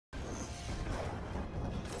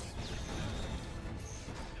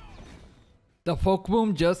The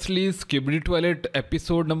Folkboom just released Skibidi Toilet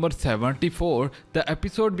episode number 74. The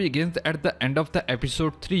episode begins at the end of the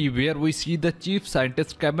episode 3 where we see the chief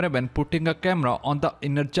scientist cameraman putting a camera on the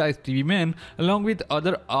energized TV man along with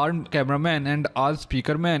other armed cameraman and all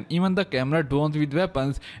speakerman, even the camera drones with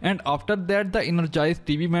weapons, and after that the energized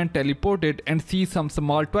TV man teleported and sees some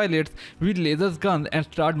small toilets with lasers guns and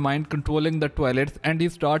start mind controlling the toilets, and he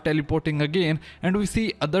start teleporting again and we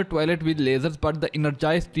see other toilet with lasers, but the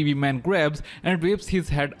energized TV man grabs and rips his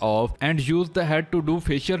head off and use the head to do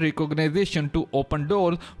facial recognition to open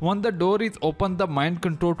doors. When the door is open, the mind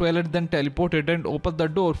control toilet then teleported and opened the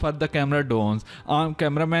door for the camera drones, armed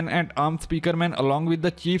cameraman and armed speakerman along with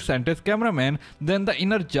the chief scientist cameraman. Then the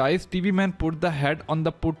energized TV man put the head on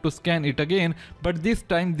the put to scan it again, but this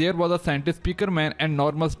time there was a scientist speakerman and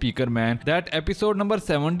normal speakerman. That episode number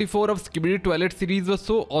 74 of Skibidi Toilet series was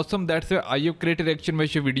so awesome, that's why I have created a reaction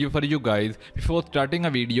video for you guys. Before starting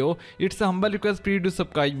a video, it's a humble request for you to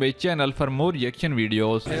subscribe my channel for more reaction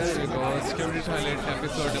videos. Here we go, Skibidi Toilet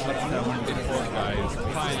episode number 74 guys,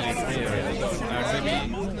 finally it's here. And maybe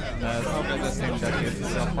some guys are saying that this is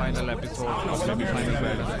the final episode of maybe final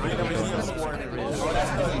balance.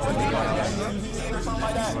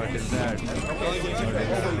 What is that?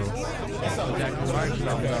 So that is right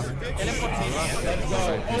from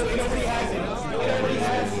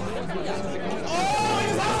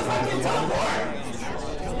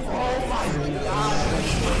Oh my god!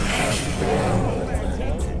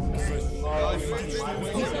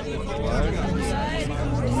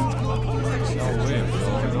 No way,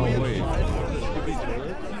 bro, no way.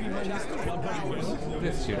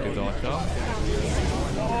 This shit is awesome.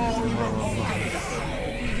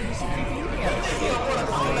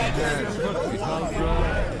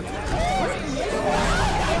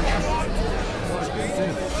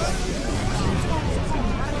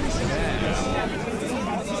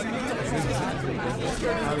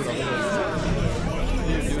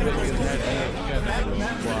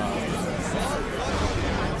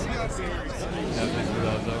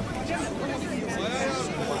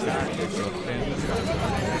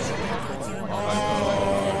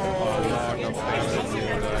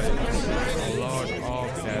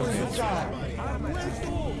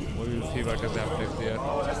 We will see what is happening there.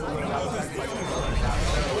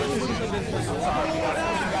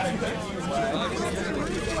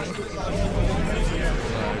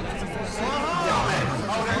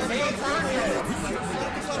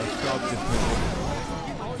 Stop this music.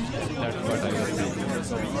 That's what I was saying.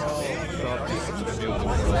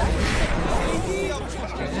 Stop this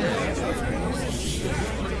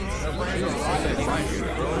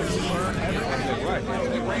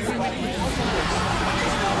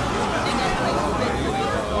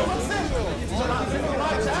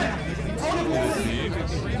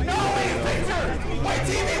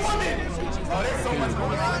There's so much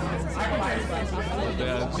going on.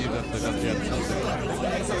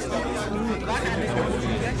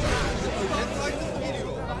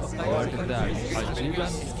 What is that? A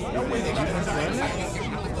G-Gun?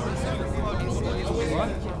 What?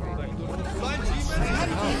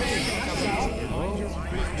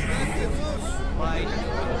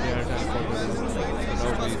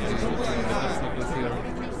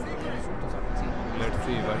 Let's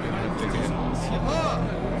see what is happening.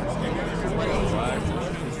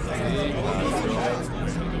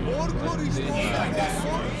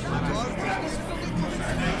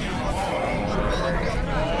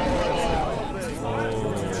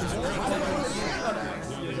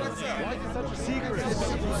 Such a secret.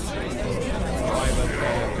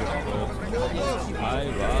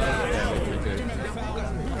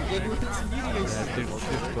 This is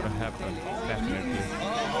gonna happen, definitely.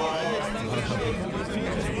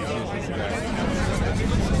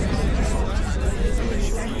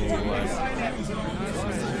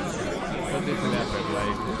 But this will happen,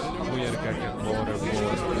 like, we are getting more and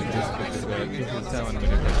more in this particular. This is 7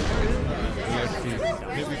 minutes. Let's see,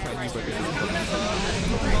 maybe anybody is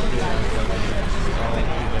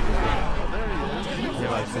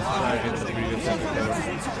like described in the previous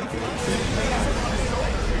episode.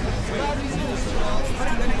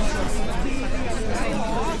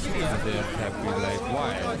 They're happy, like,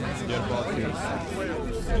 why? Your boss is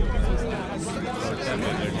so tell me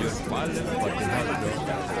that you're smiling, but you're not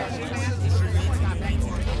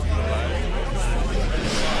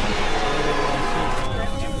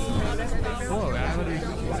oh, average.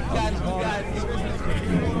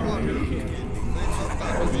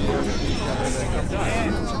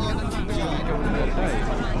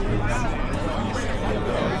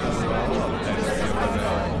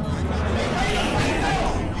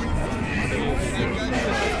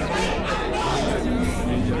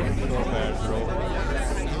 So bad, bro.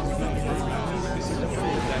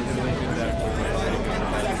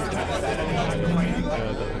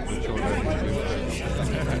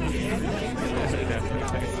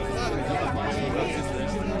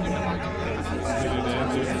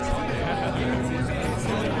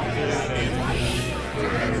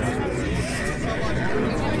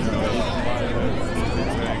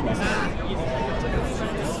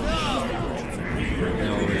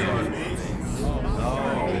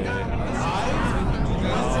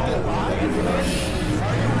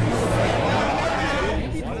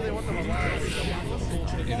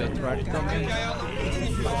 threat coming.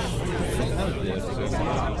 Yes, a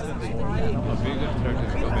bigger threat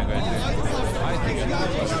is coming, I think it's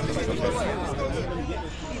coming.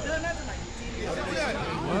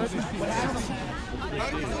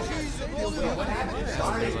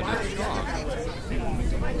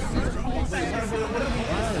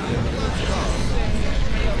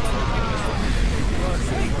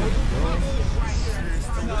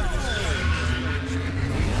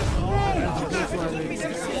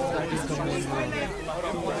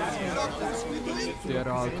 They are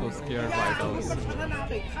also scared by those.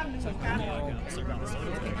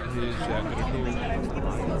 He is angry too.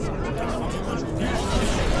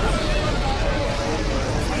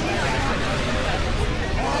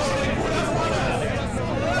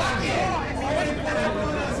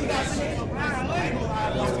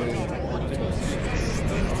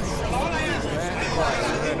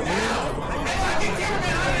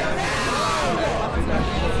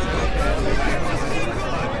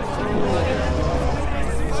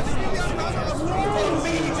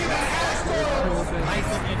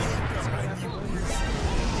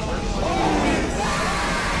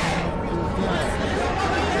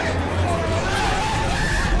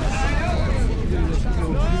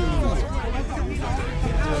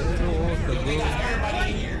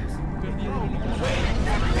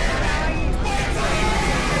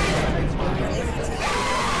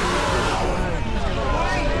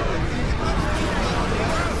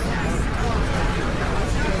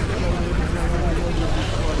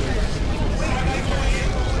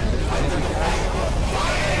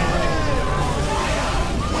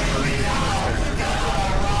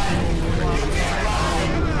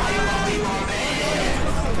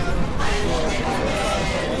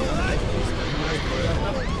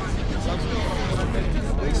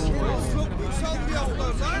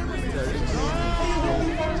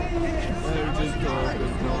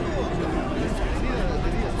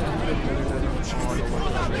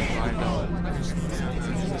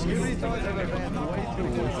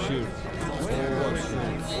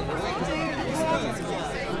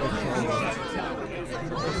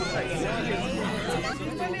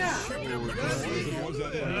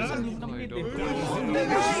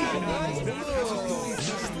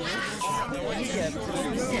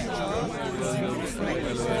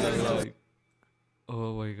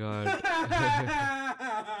 Oh my god.